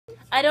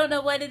I don't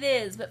know what it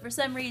is, but for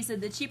some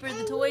reason, the cheaper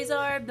the toys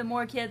are, the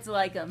more kids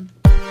like them.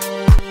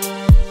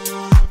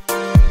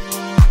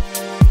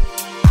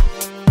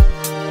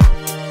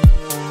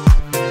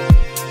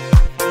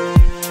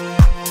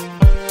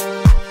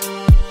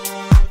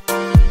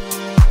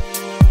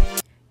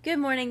 Good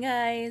morning,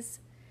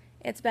 guys.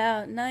 It's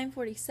about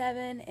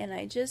 9:47 and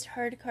I just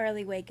heard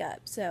Carly wake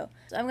up. So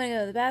I'm going to go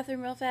to the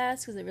bathroom real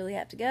fast because I really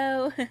have to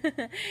go.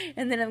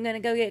 And then I'm going to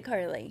go get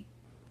Carly.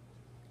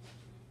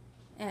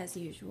 As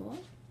usual,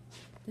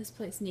 this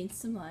place needs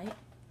some light.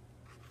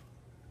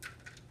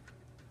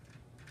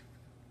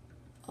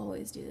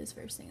 Always do this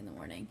first thing in the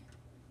morning.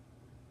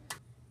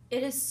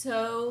 It is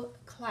so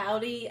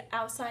cloudy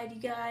outside,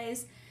 you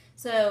guys.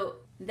 So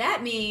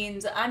that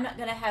means I'm not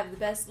going to have the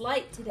best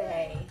light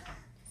today.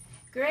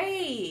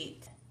 Great!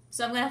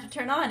 So I'm going to have to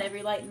turn on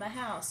every light in my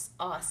house.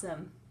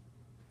 Awesome.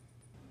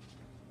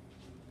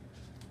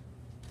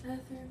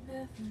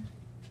 Bathroom.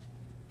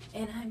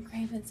 And I'm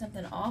craving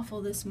something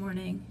awful this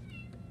morning.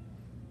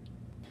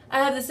 I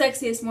have the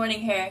sexiest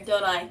morning hair,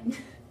 don't I?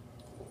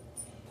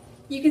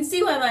 You can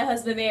see why my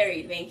husband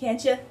married me,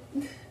 can't you?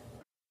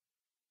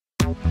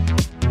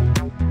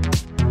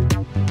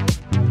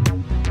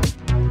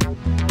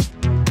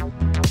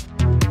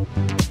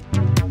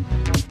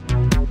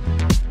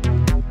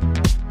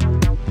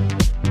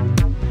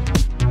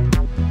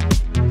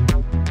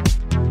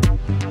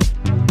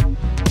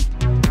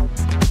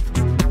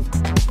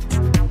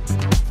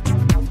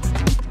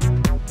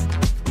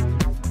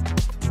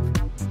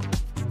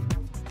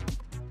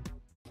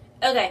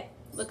 Okay,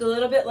 look a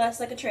little bit less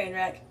like a train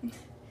wreck.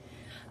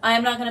 I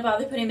am not going to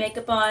bother putting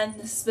makeup on.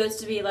 This is supposed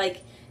to be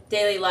like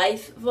daily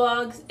life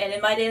vlogs, and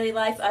in my daily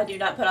life, I do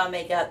not put on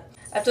makeup.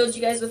 I've told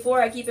you guys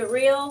before, I keep it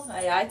real.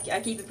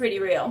 I keep it pretty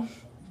real.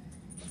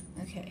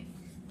 Okay.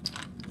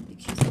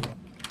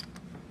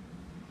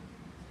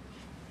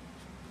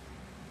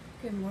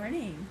 Good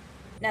morning.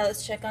 Now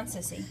let's check on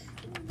Sissy.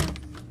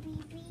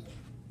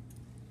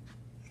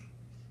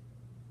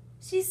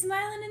 She's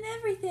smiling and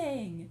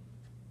everything.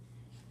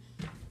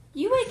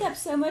 You wake up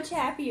so much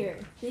happier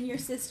than your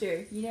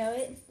sister. You know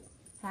it?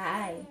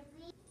 Hi.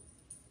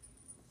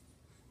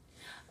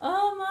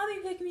 Oh, Mommy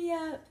picked me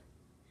up.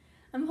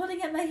 I'm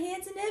holding up my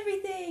hands and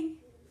everything.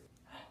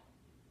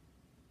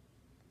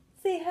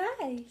 Say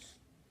hi.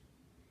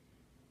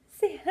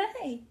 Say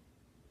hi.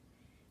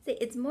 Say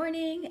it's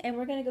morning and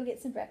we're going to go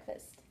get some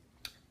breakfast.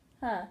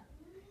 Huh?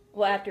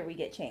 Well, after we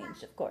get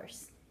changed, of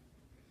course.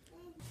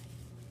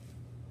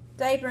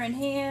 Diaper in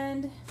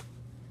hand.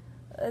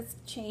 Let's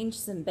change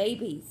some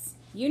babies.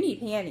 You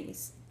need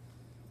panties.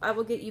 I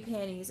will get you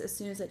panties as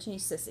soon as I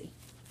change Sissy.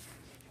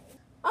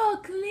 All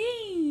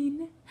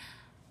clean.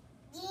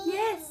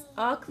 Yes,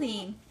 all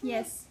clean.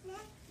 Yes.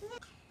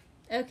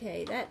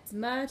 Okay, that's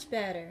much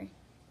better.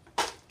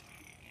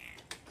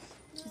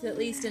 She's at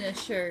least in a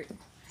shirt.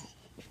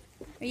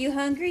 Are you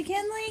hungry,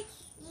 Kenley?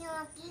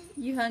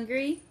 You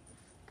hungry?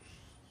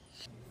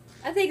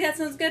 I think that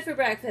sounds good for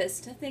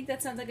breakfast. I think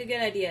that sounds like a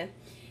good idea.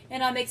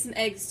 And I'll make some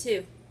eggs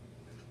too.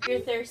 You're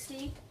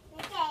thirsty?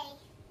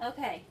 Okay.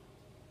 Okay.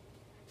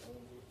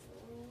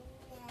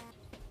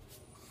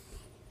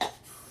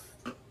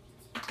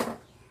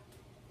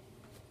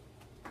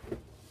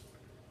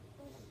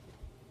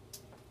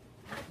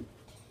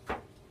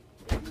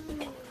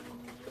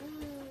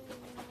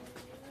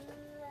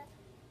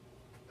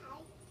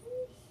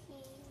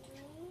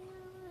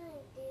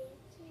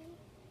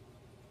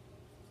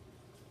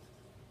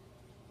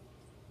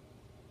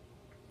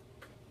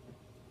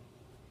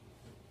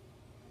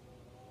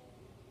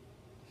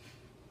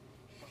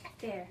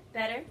 There.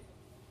 Better?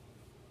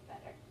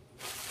 Better.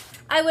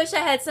 I wish I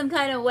had some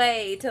kind of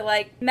way to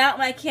like mount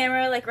my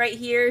camera like right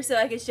here so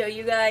I could show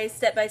you guys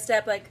step by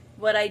step like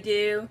what I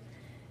do.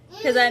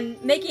 Because I'm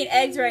making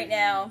eggs right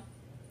now.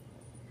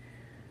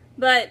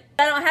 But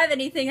I don't have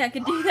anything I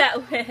could do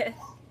that with.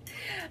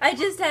 I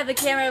just have a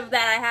camera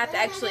that I have to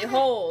actually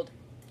hold.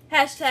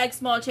 Hashtag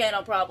small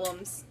channel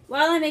problems.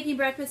 While I'm making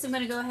breakfast, I'm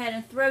going to go ahead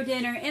and throw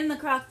dinner in the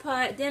crock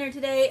pot. Dinner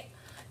today,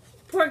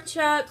 pork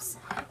chops,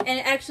 and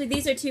actually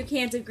these are 2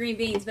 cans of green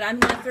beans, but I'm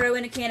going to throw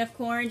in a can of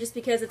corn just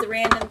because it's a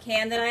random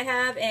can that I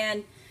have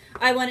and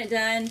I want it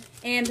done,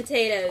 and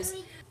potatoes.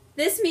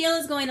 This meal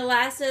is going to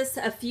last us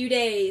a few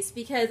days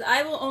because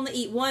I will only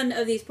eat 1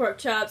 of these pork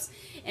chops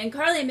and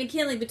Carly and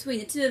McKinley, between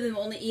the 2 of them,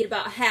 only eat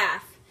about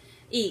half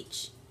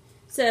each.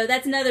 So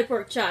that's another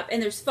pork chop,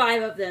 and there's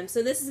 5 of them,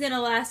 so this is going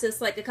to last us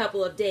like a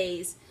couple of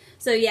days.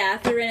 So yeah, I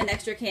threw in an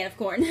extra can of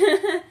corn.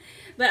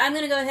 But I'm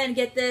going to go ahead and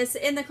get this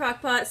in the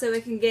crock pot so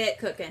we can get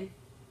cooking.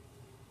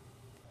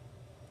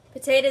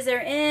 Potatoes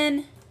are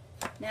in.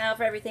 Now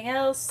for everything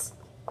else.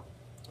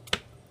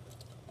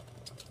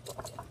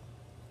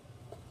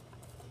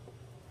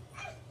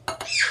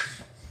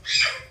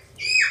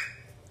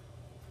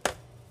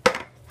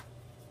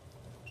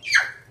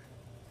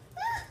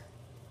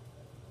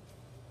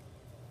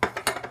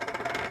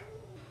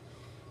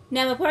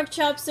 Now my pork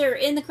chops are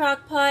in the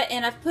crock pot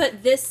and I've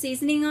put this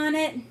seasoning on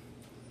it.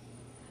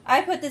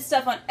 I put this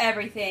stuff on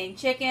everything.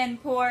 Chicken,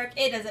 pork,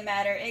 it doesn't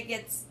matter. It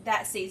gets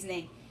that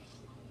seasoning.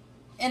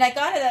 And I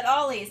got it at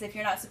Ollie's, if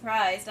you're not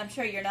surprised. I'm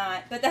sure you're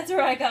not, but that's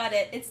where I got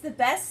it. It's the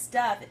best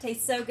stuff. It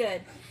tastes so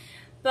good.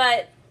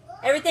 But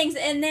everything's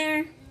in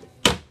there.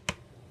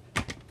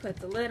 Put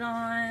the lid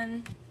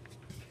on.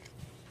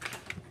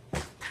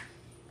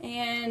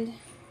 And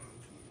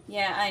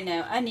yeah, I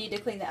know. I need to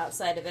clean the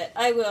outside of it.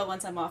 I will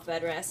once I'm off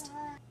bed rest.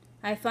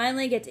 I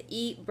finally get to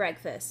eat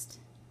breakfast.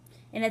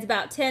 And it's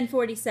about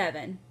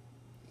 10:47.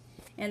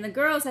 And the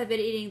girls have been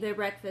eating their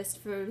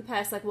breakfast for the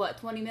past, like, what,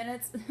 20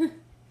 minutes?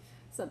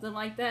 Something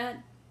like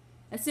that.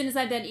 As soon as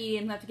I'm done eating,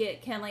 I'm going to have to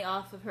get Kenley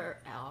out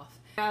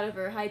of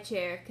her high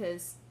chair,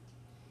 because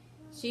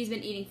she's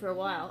been eating for a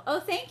while. Oh,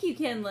 thank you,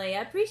 Kenley.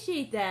 I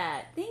appreciate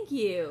that. Thank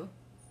you.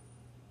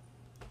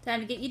 Time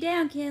to get you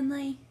down,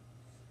 Kenley.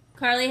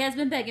 Carly has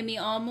been begging me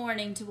all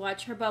morning to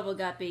watch her Bubble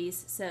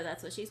Guppies, so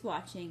that's what she's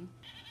watching.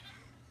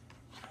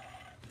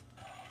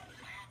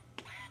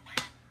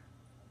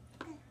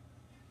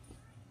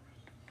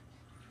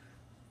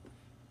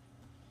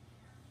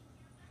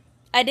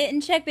 I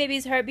didn't check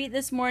baby's heartbeat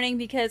this morning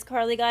because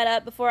Carly got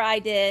up before I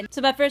did.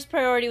 So my first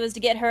priority was to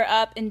get her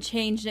up and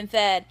changed and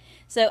fed.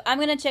 So I'm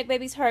going to check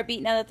baby's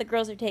heartbeat now that the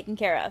girls are taken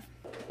care of.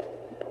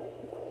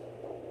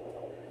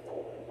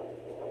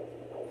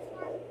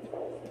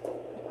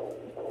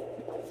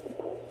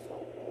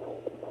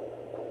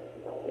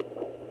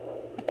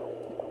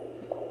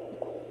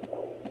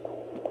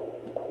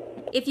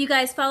 If you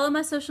guys follow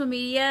my social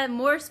media,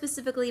 more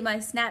specifically my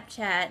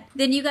Snapchat,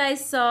 then you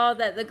guys saw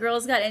that the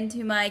girls got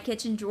into my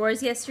kitchen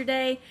drawers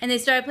yesterday and they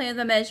started playing with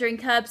my measuring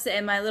cups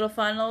and my little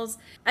funnels.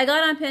 I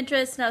got on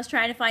Pinterest and I was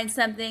trying to find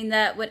something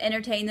that would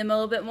entertain them a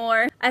little bit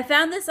more. I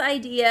found this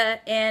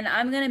idea and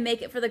I'm going to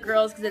make it for the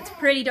girls because it's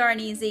pretty darn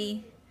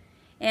easy.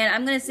 And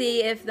I'm going to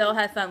see if they'll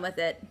have fun with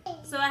it.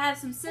 So I have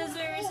some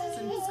scissors,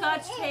 some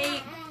Scotch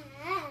tape,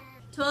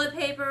 toilet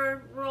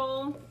paper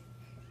roll,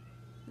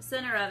 the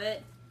center of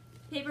it,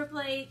 paper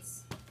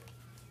plates,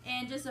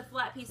 and just a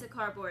flat piece of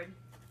cardboard.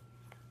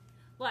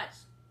 Watch,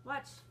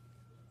 watch.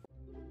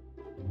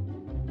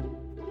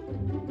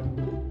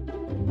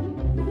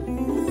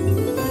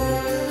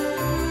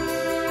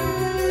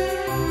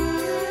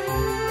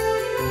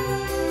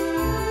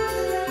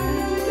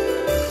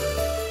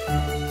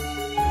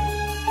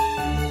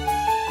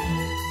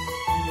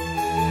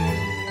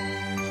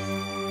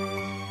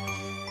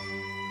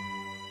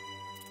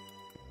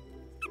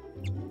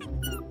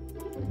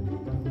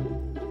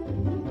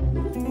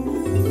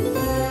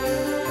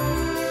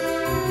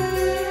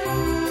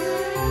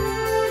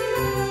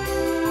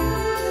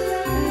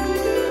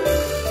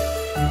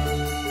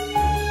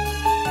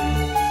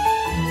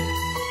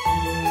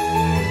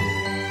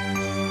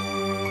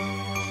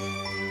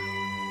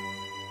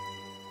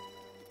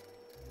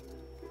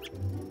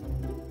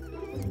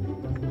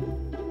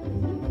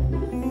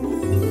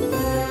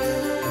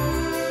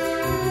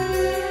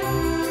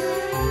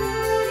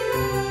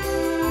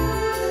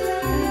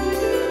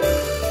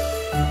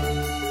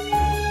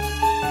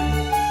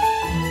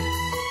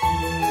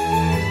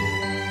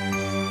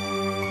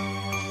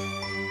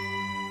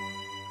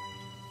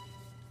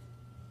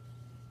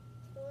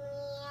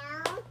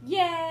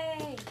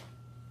 Yay!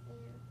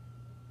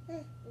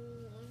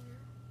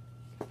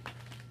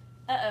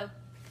 Uh-oh.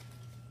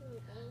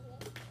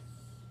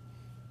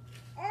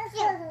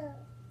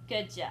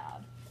 Good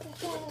job.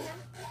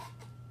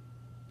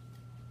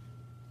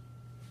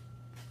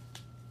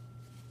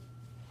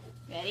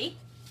 Ready?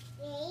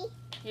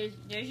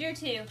 There's your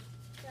two.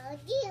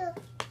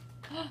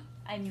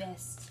 I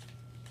missed.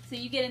 So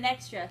you get an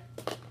extra.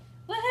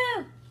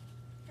 Woohoo!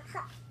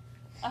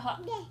 Uh-huh.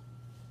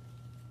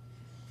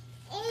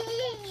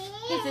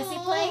 Can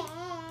Sissy play?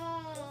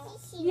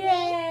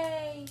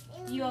 Yay!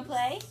 You want to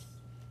play?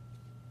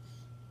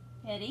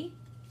 Ready?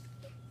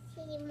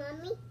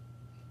 Mommy.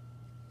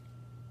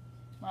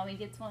 Mommy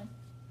gets one.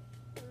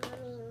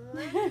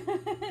 Mommy.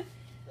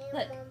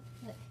 Look,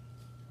 look,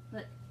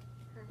 look.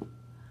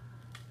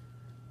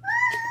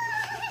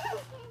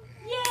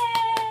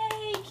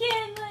 Yay!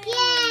 Kinley!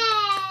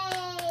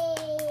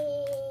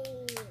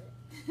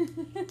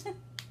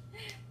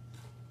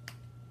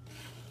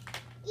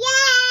 Yay!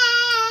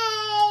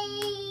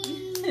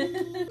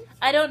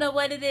 I don't know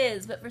what it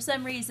is, but for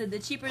some reason, the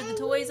cheaper the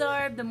toys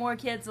are, the more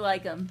kids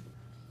like them.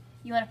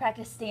 You want to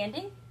practice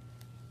standing?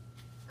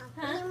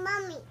 Huh?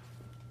 Mommy.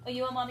 Oh,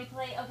 you want Mommy to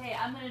play? Okay,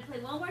 I'm going to play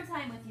one more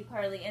time with you,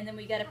 Carly, and then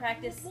we got to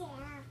practice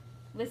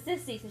with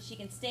Sissy so she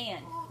can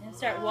stand and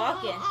start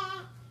walking.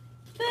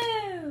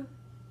 Boo!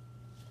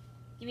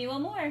 Give me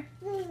one more.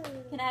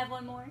 Can I have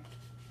one more?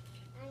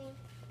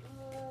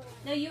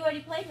 No, you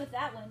already played with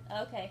that one.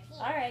 Okay,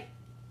 all right.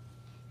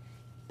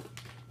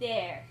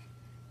 There.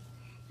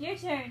 Your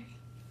turn.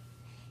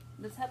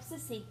 Let's help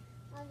Sissy.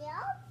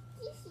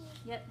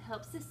 Yep,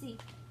 help Sissy.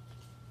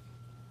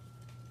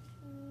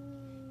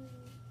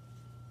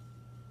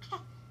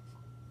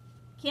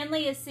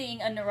 Kinley is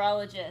seeing a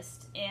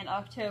neurologist in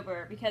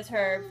October because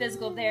her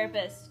physical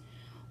therapist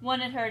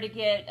wanted her to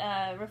get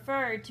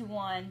referred to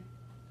one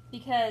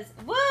because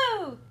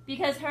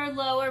her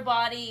lower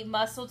body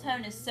muscle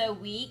tone is so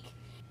weak.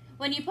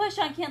 when you push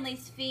on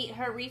Kinley's feet,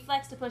 her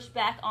reflex to push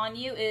back on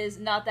you is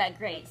not that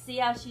great. See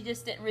how she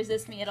just didn't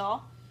resist me at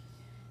all?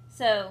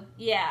 So,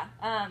 yeah,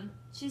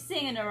 she's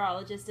seeing a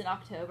neurologist in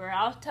October.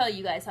 I'll tell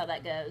you guys how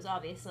that goes,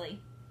 obviously.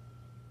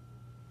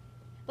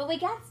 But we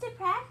got to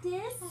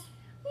practice.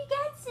 We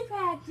got to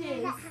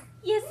practice.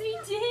 Yes, we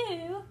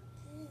do.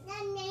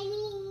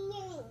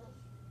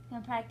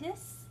 Gonna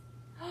practice?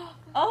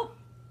 Oh,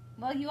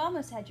 well, you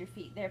almost had your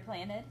feet there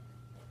planted.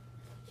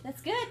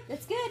 That's good.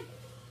 That's good.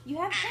 You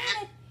have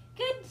planted.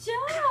 Good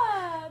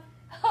job.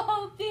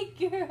 Oh, big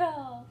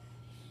girl.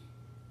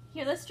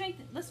 Here, let's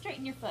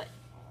straighten your foot.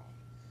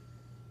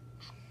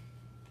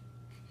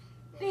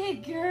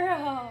 Big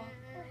girl.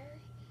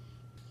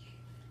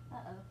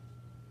 Uh-oh.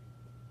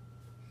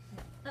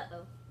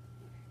 Uh-oh.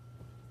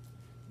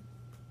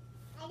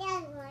 I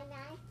don't want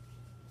that.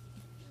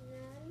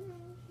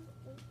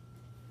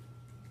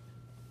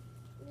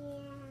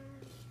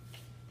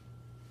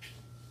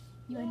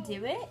 You want to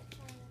do it?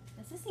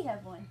 Does Sissy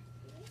have one?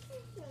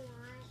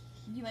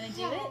 You want to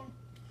do it?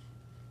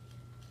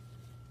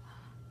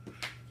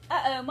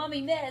 Uh-oh,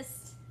 Mommy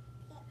missed.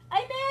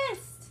 I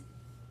missed.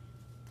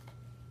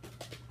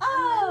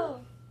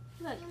 Oh,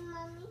 look.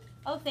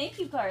 Oh, thank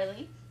you,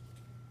 Carly.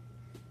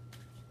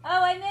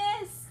 Oh, I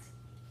missed.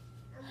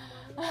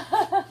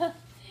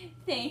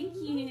 Thank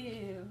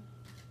you.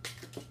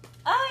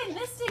 Oh, I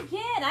missed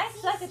again. I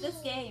suck at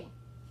this game.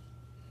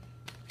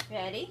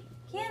 Ready?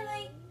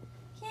 Kinley.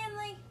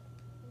 Kinley.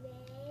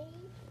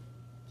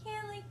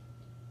 Kinley.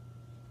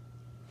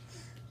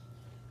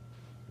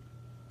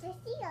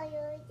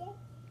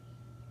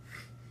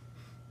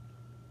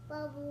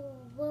 Bubble,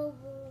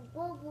 bubble,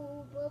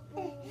 bubble,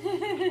 bubble.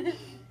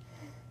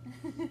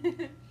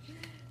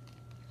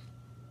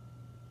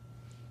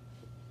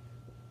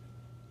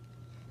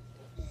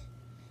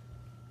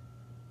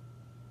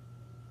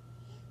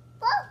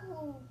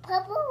 Bubble,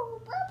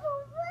 bubble, bubble,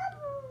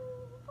 bubble,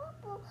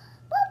 bubble,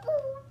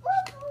 bubble,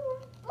 bubble,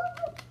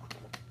 bubble.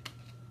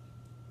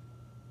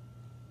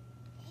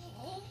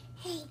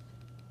 Hey.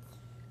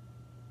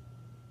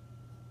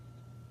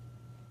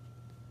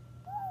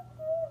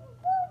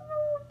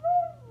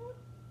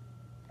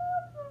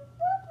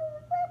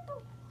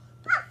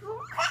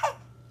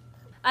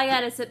 I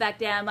gotta sit back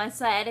down. My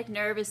sciatic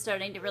nerve is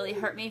starting to really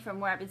hurt me from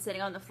where I've been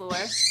sitting on the floor.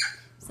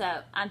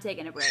 So I'm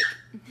taking a break.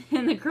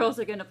 And the girls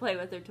are gonna play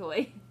with their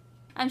toy.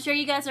 I'm sure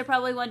you guys are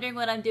probably wondering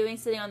what I'm doing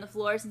sitting on the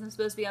floor since I'm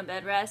supposed to be on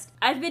bed rest.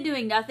 I've been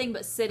doing nothing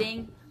but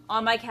sitting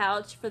on my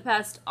couch for the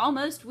past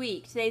almost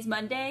week. Today's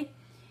Monday.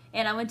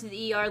 And I went to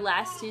the ER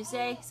last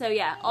Tuesday. So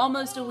yeah,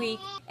 almost a week.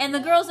 And the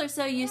girls are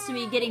so used to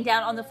me getting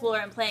down on the floor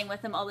and playing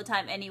with them all the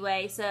time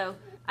anyway. So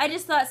I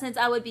just thought since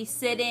I would be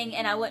sitting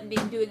and I wouldn't be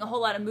doing a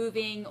whole lot of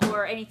moving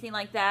or anything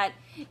like that,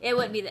 it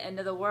wouldn't be the end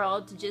of the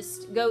world to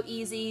just go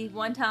easy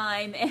one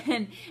time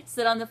and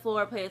sit on the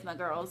floor and play with my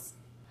girls.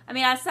 I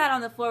mean, I sat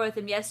on the floor with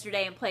them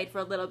yesterday and played for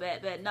a little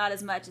bit, but not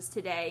as much as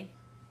today.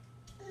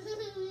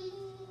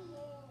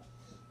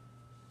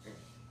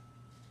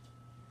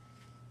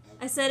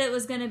 I said it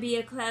was going to be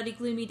a cloudy,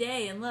 gloomy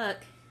day, and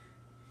look,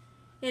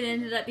 it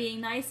ended up being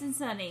nice and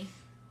sunny.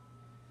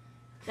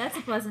 That's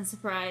a pleasant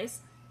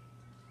surprise.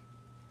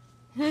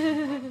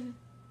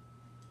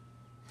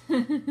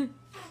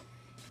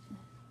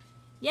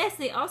 Yes,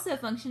 they also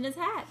function as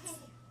hats.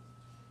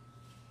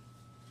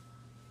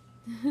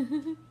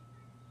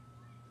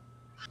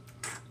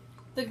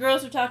 The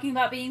girls were talking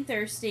about being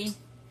thirsty,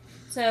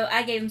 so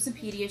I gave them some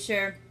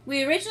Pediasure.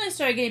 We originally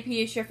started getting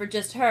Pediasure for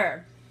just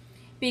her,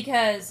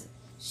 because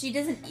she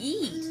doesn't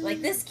eat.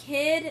 Like, this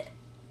kid,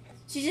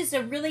 she's just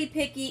a really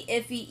picky,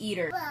 iffy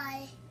eater.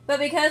 Bye. But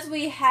because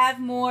we have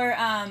more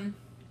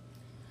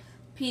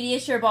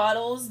Pediasure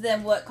bottles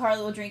than what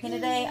Carla will drink in a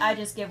day, I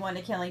just give one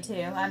to Kelly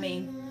too. I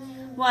mean,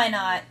 why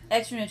not?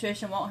 Extra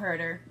nutrition won't hurt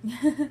her.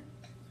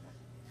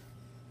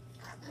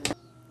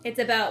 It's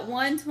about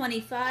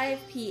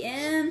 1:25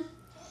 p.m.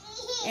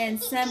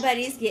 and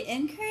somebody's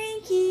getting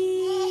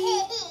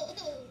cranky.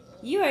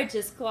 You are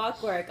just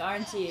clockwork,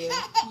 aren't you?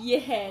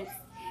 Yes.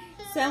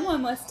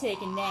 Someone must take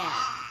a nap.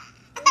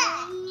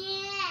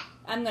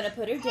 I'm gonna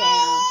put her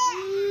down.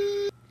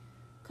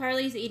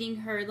 Carly's eating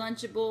her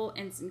Lunchable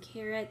and some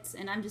carrots,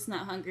 and I'm just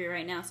not hungry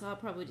right now, so I'll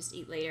probably just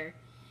eat later.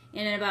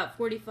 And in about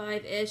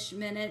 45-ish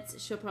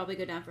minutes, she'll probably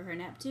go down for her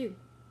nap too.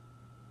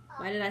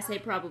 Why did I say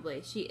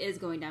probably? She is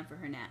going down for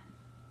her nap.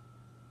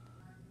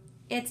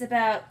 It's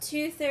about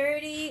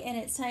 2:30, and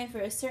it's time for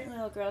a certain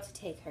little girl to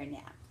take her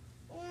nap.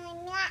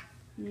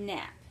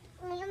 Nap.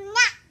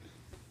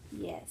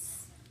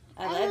 Yes.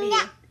 I love you.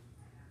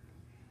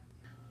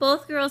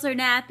 Both girls are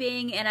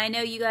napping, and I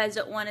know you guys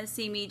don't want to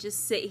see me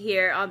just sit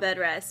here on bed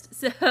rest.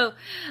 So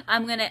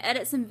I'm going to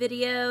edit some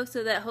video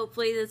so that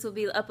hopefully this will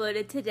be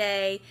uploaded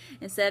today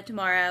instead of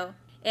tomorrow.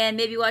 And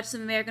maybe watch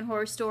some American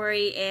Horror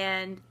Story.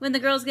 And when the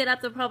girls get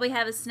up, they'll probably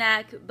have a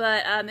snack.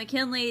 But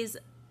McKinley's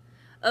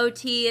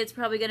OT is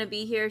probably going to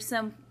be here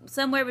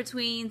somewhere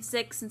between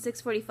 6 and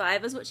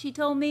 6:45 is what she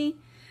told me.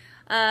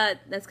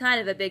 That's kind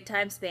of a big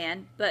time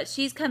span, but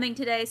she's coming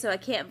today, so I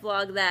can't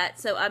vlog that.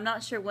 So I'm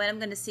not sure when I'm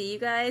going to see you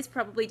guys,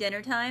 probably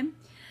dinner time.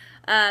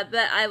 But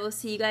I will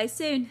see you guys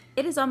soon.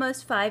 It is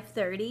almost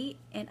 5:30,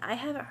 and I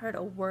haven't heard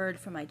a word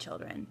from my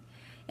children.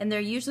 And they're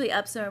usually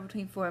up somewhere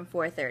between 4 and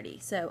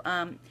 4:30. So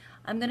I'm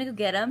going to go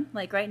get them,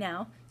 like right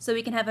now, so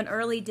we can have an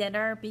early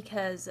dinner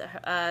because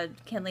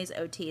Kinley's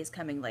OT is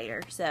coming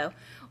later. So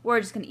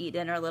we're just going to eat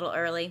dinner a little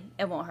early.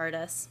 It won't hurt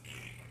us.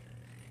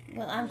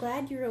 Well, I'm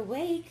glad you're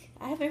awake.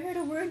 I haven't heard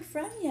a word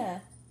from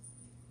you.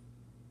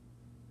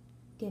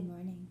 Good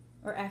morning,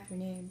 or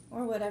afternoon,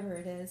 or whatever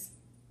it is.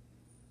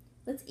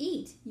 Let's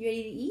eat. You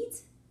ready to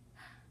eat?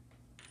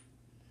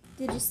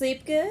 Did you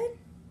sleep good?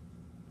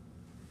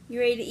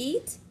 You ready to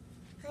eat?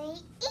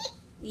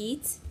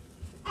 Eat.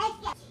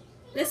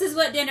 This is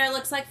what dinner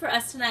looks like for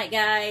us tonight,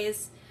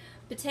 guys.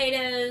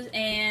 Potatoes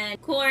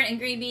and corn and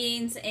green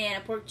beans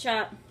and a pork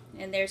chop.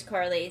 And there's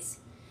Carly's.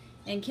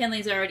 And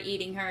Kinley's already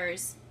eating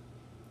hers.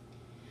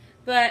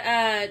 But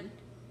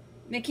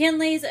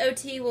McKinley's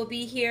OT will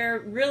be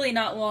here really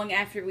not long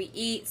after we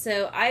eat.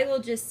 So I will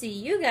just see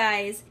you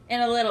guys in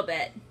a little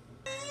bit.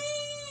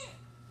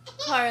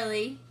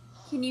 Carly,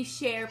 can you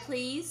share,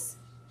 please?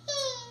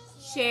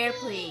 Share,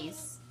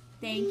 please.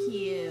 Thank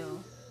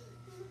you.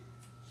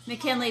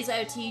 McKinley's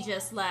OT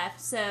just left,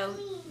 so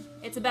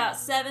it's about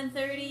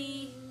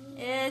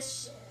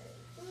 7:30-ish.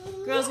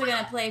 Girls are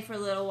going to play for a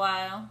little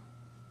while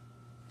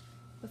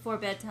before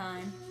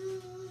bedtime.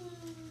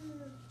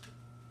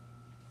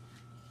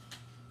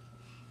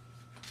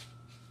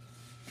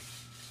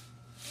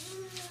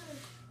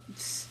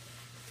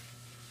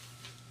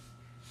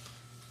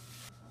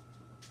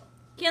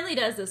 Kinley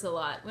does this a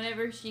lot.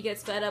 Whenever she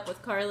gets fed up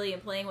with Carly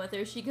and playing with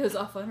her, she goes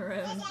off on her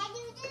own.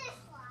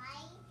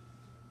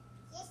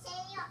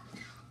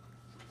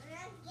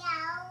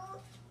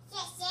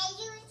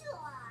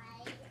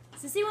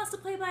 Sissy wants to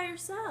play by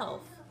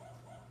herself.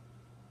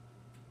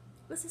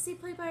 Let Sissy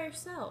play by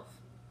herself.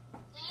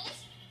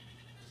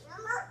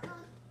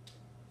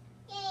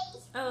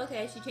 Oh,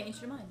 okay. She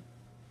changed her mind.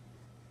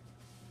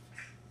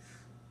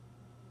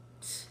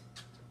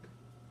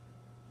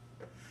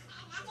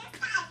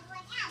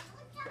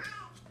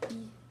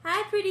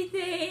 Hi, pretty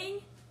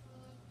thing.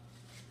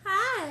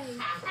 Hi.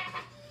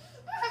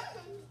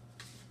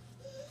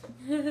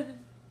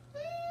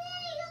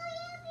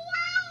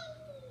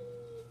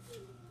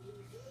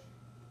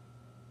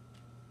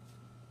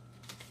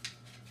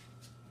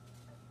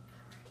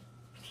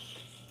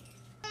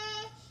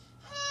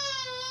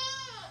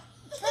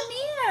 Come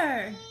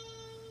here.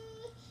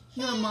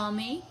 You want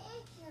mommy?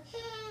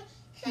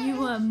 You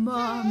want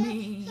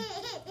mommy?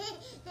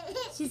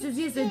 She says,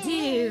 yes, I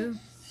do.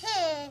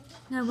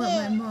 I want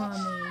my mommy.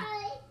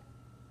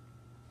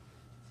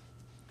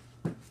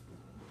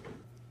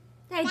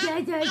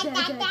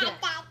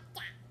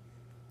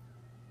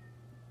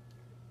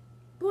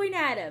 Point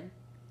at him.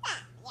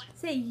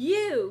 Say,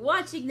 you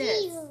watching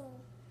this.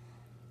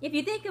 If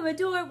you think I'm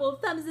adorable,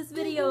 thumbs this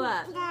video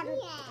up.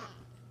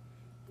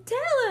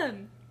 Tell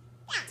him.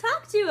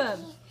 Talk to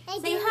him.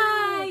 Say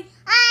hi.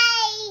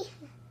 Hi.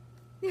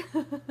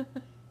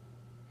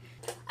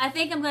 I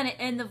think I'm going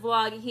to end the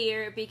vlog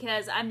here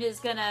because I'm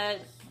just going to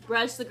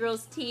brush the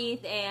girls'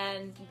 teeth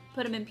and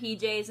put them in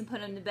PJs and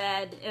put them to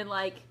bed in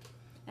like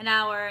an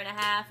hour and a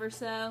half or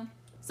so.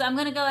 So I'm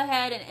going to go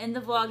ahead and end the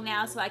vlog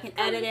now so I can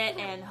edit it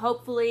and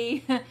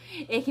hopefully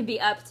it can be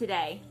up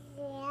today.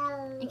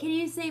 And can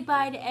you say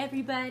bye to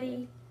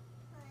everybody?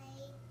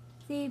 Bye.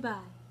 Say bye.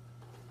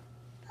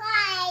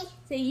 Bye.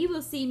 Say you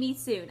will see me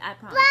soon, I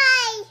promise.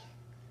 Bye.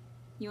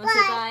 You want to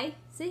say bye?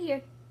 Sit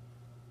here.